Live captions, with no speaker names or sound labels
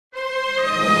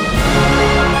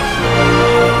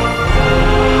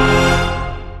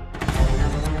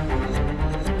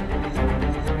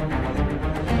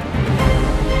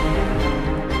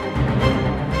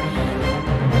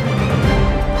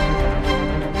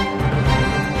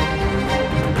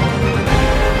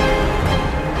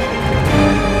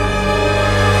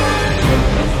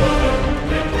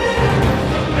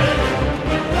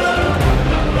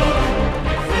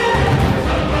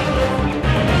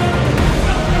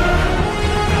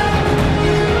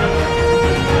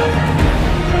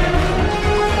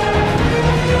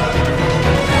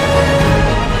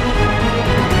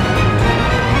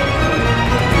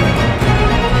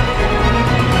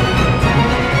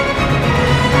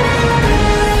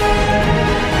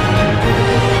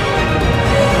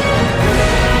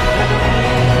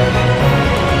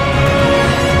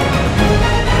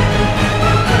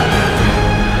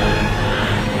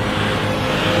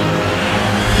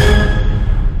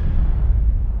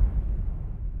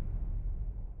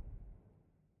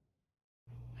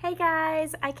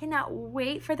guys. I cannot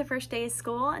wait for the first day of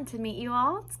school and to meet you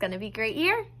all. It's going to be a great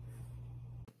year.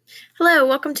 Hello,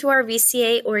 welcome to our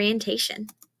VCA orientation.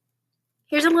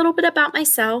 Here's a little bit about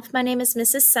myself. My name is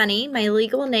Mrs. Sunny. My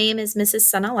legal name is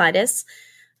Mrs. Sunealitis.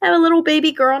 I have a little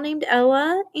baby girl named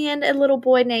Ella and a little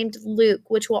boy named Luke,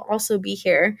 which will also be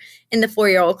here in the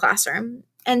 4-year-old classroom.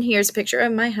 And here's a picture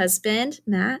of my husband,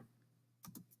 Matt.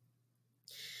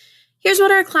 Here's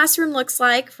what our classroom looks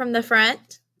like from the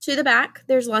front to the back.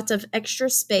 There's lots of extra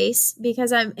space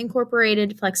because I've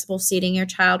incorporated flexible seating. Your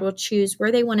child will choose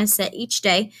where they want to sit each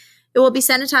day. It will be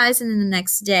sanitized, and then the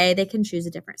next day they can choose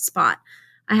a different spot.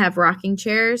 I have rocking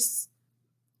chairs,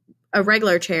 a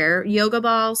regular chair, yoga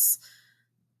balls,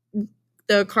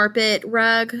 the carpet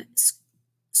rug,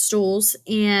 stools,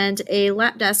 and a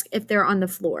lap desk if they're on the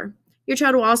floor. Your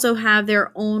child will also have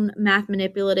their own math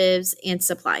manipulatives and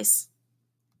supplies.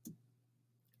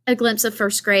 A glimpse of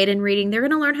first grade and reading. They're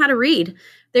going to learn how to read.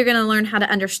 They're going to learn how to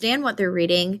understand what they're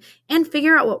reading and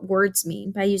figure out what words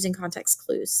mean by using context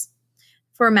clues.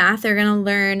 For math, they're going to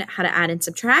learn how to add and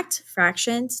subtract,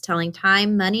 fractions, telling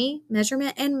time, money,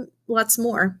 measurement, and lots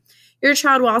more. Your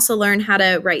child will also learn how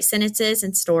to write sentences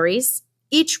and stories.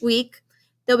 Each week,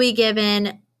 they'll be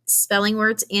given spelling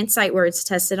words and sight words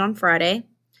tested on Friday.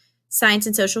 Science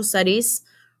and social studies.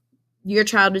 Your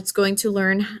child is going to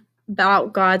learn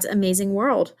about God's amazing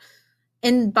world.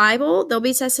 In Bible, they'll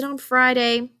be tested on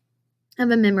Friday of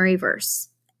a memory verse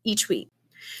each week.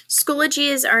 Schoology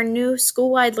is our new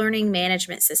school-wide learning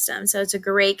management system. So it's a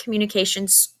great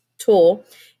communications tool,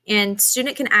 and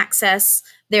student can access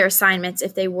their assignments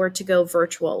if they were to go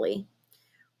virtually.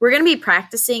 We're going to be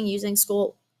practicing using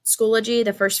Schoology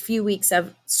the first few weeks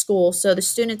of school, so the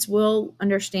students will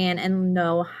understand and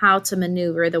know how to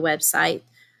maneuver the website.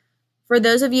 For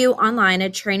those of you online, a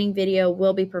training video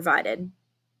will be provided.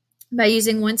 By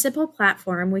using one simple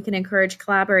platform, we can encourage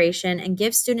collaboration and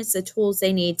give students the tools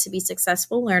they need to be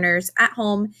successful learners at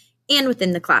home and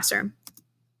within the classroom.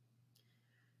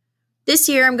 This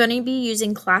year, I'm going to be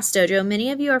using Class Dojo. Many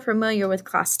of you are familiar with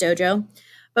Class Dojo,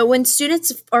 but when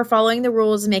students are following the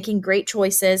rules and making great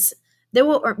choices, they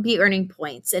will be earning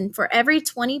points. And for every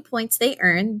 20 points they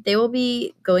earn, they will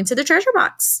be going to the treasure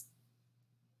box.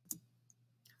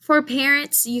 For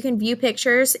parents, you can view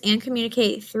pictures and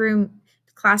communicate through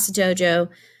Class Dojo.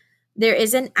 There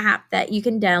is an app that you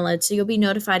can download, so you'll be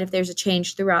notified if there's a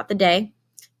change throughout the day.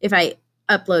 If I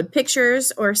upload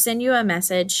pictures or send you a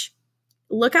message,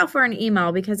 look out for an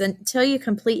email, because until you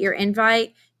complete your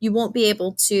invite, you won't be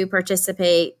able to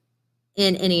participate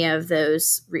in any of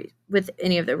those with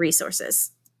any of the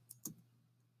resources.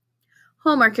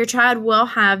 Homework. Your child will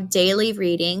have daily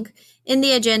reading. In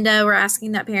the agenda, we're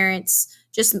asking that parents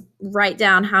just write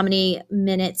down how many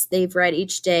minutes they've read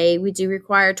each day. We do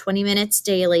require 20 minutes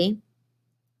daily.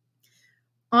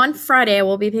 On Friday, I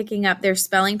will be picking up their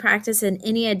spelling practice and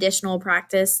any additional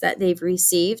practice that they've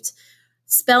received.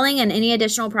 Spelling and any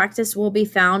additional practice will be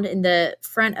found in the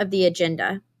front of the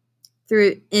agenda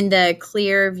in the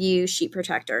clear view sheet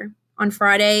protector. On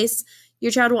Fridays,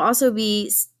 your child will also be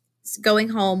going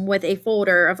home with a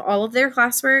folder of all of their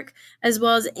classwork as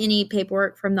well as any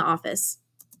paperwork from the office.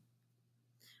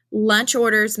 Lunch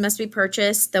orders must be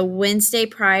purchased the Wednesday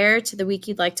prior to the week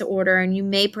you'd like to order, and you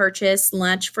may purchase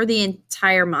lunch for the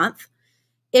entire month.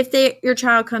 If your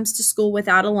child comes to school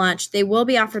without a lunch, they will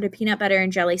be offered a peanut butter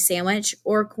and jelly sandwich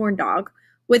or corn dog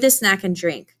with a snack and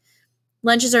drink.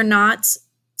 Lunches are not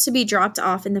to be dropped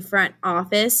off in the front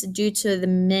office due to the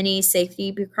many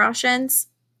safety precautions.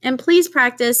 And please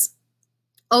practice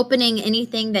opening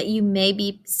anything that you may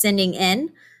be sending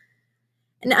in.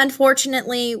 And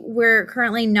unfortunately, we're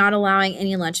currently not allowing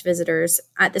any lunch visitors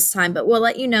at this time, but we'll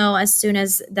let you know as soon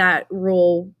as that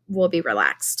rule will be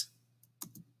relaxed.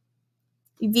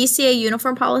 VCA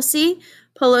uniform policy,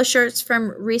 polo shirts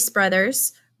from Reese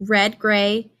Brothers, red,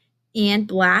 gray, and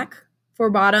black. For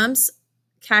bottoms,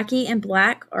 khaki and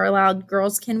black are allowed.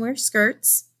 Girls can wear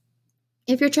skirts.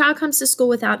 If your child comes to school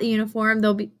without the uniform,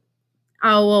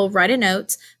 I will write a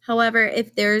note. However,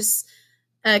 if there's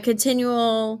a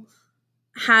continual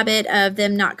habit of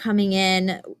them not coming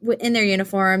in their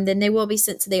uniform, then they will be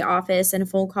sent to the office and a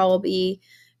phone call will be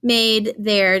made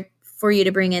there for you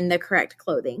to bring in the correct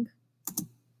clothing.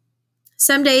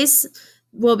 Some days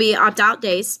will be opt-out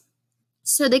days,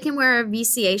 so they can wear a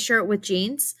VCA shirt with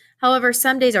jeans. However,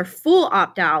 some days are full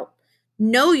opt-out,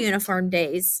 no uniform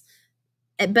days,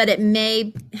 but it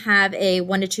may have a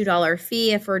 $1 to $2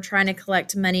 fee if we're trying to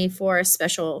collect money for a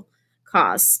special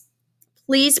cause.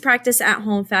 Please practice at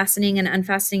home fastening and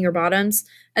unfastening your bottoms,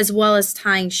 as well as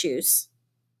tying shoes.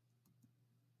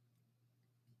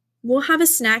 We'll have a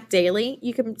snack daily.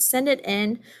 You can send it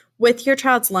in with your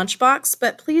child's lunchbox,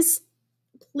 but please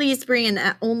bring in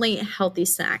only healthy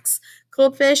snacks.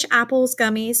 Cold fish, apples,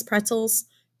 gummies, pretzels,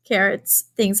 carrots,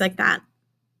 things like that.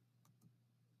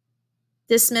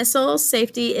 Dismissal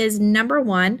safety is number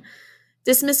 1.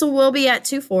 Dismissal will be at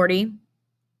 2:40.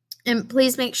 And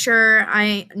please make sure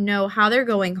I know how they're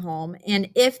going home and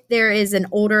if there is an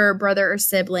older brother or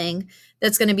sibling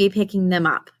that's going to be picking them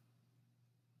up.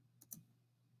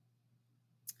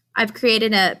 I've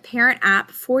created a parent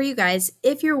app for you guys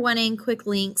if you're wanting quick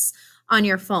links on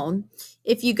your phone.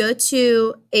 If you go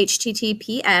to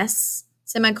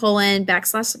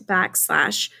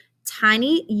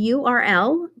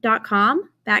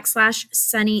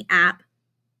https://tinyurl.com/sunny-app,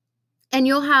 and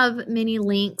you'll have many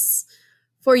links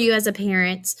for you as a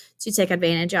parent to take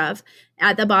advantage of.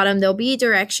 At the bottom, there'll be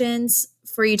directions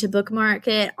for you to bookmark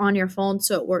it on your phone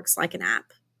so it works like an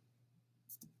app.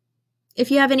 If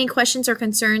you have any questions or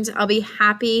concerns, I'll be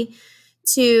happy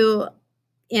to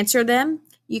answer them.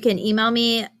 You can email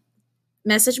me,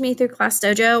 message me through Class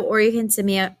Dojo, or you can send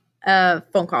me a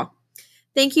phone call.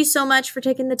 Thank you so much for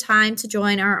taking the time to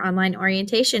join our online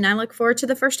orientation. I look forward to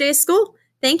the first day of school.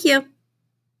 Thank you.